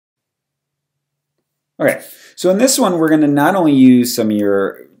Okay, so in this one, we're going to not only use some of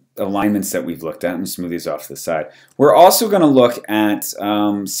your alignments that we've looked at and smooth these off to the side, we're also going to look at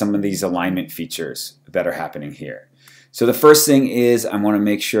some of these alignment features that are happening here. So the first thing is I want to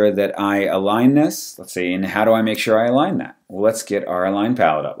make sure that I align this. Let's see, and how do I make sure I align that? Well, let's get our align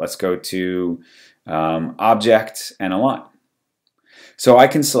palette up. Let's go to Object and Align. So I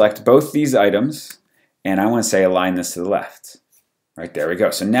can select both these items, and I want to say align this to the left. Right, there we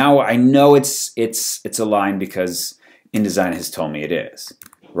go. So now I know it's aligned because InDesign has told me it is.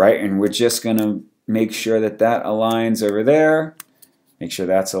 Right, and we're just going to make sure that that aligns over there. Make sure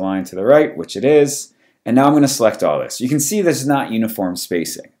that's aligned to the right, which it is. And now I'm going to select all this. You can see there's not uniform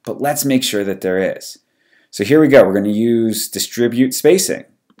spacing, but let's make sure that there is. So here we go. We're going to use distribute spacing.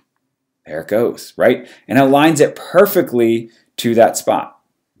 There it goes, right? And it aligns it perfectly to that spot.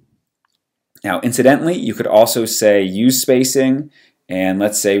 Now, incidentally, you could also say use spacing, and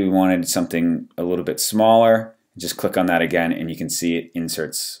let's say we wanted something a little bit smaller. Just click on that again, and you can see it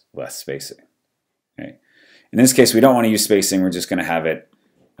inserts less spacing. Okay. In this case, we don't want to use spacing. We're just going to have it.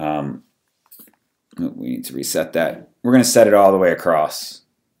 We need to reset that. We're going to set it all the way across,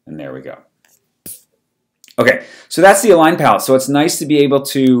 and there we go. Okay, so that's the align palette. So it's nice to be able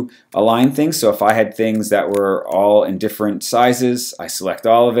to align things. So if I had things that were all in different sizes, I select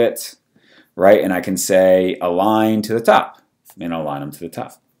all of it, right? And I can say align to the top, and align them to the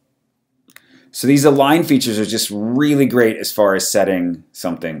top. So these align features are just really great as far as setting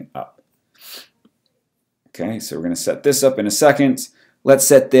something up. Okay, so we're going to set this up in a second. Let's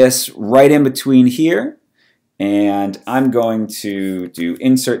set this right in between here, and I'm going to do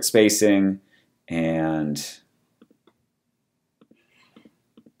insert spacing, and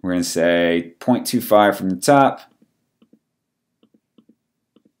we're going to say 0.25 from the top,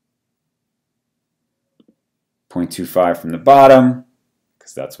 0.25 from the bottom,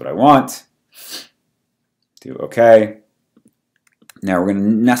 because that's what I want. Do OK. Now we're going to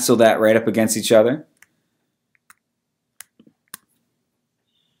nestle that right up against each other.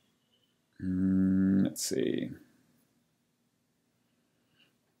 Let's see.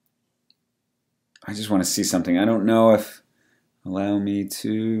 I just want to see something. I don't know if allow me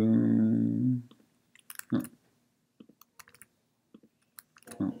to.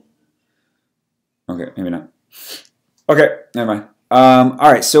 Oh. Okay, maybe not. Okay, never mind.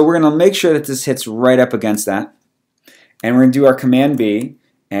 All right, so we're going to make sure that this hits right up against that, and we're going to do our Command B,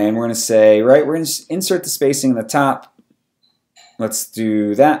 and we're going to say, right, we're going to insert the spacing in the top. Let's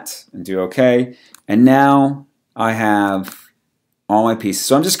do that and do OK. And now I have all my pieces.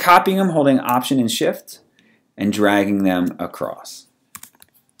 So I'm just copying them, holding Option and Shift, and dragging them across.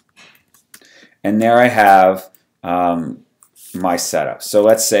 And there I have my setup. So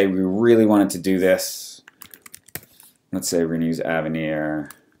let's say we really wanted to do this. Let's say we're going to use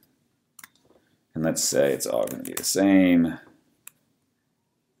Avenir. And let's say it's all going to be the same.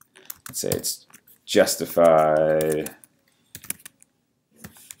 Let's say it's justified.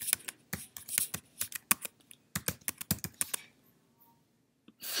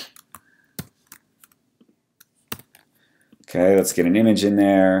 Okay, let's get an image in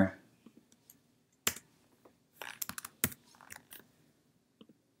there.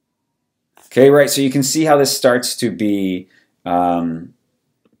 Okay, right, so you can see how this starts to be, right,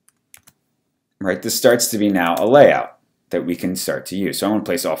 this starts to be now a layout that we can start to use. So I'm going to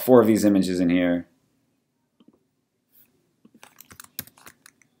place all 4 of these images in here.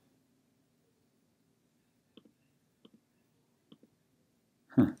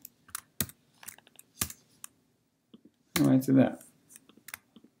 Why did that?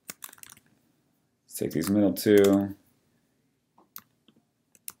 Let's take these middle 2. There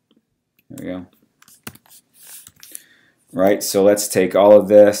we go. Right, so let's take all of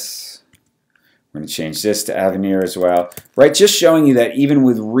this. We're going to change this to Avenir as well. Right, just showing you that even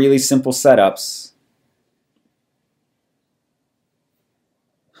with really simple setups.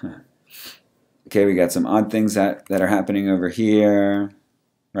 Okay, we got some odd things that are happening over here.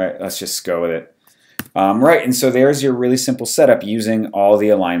 Right, let's just go with it. Right, and so there's your really simple setup using all the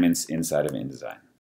alignments inside of InDesign.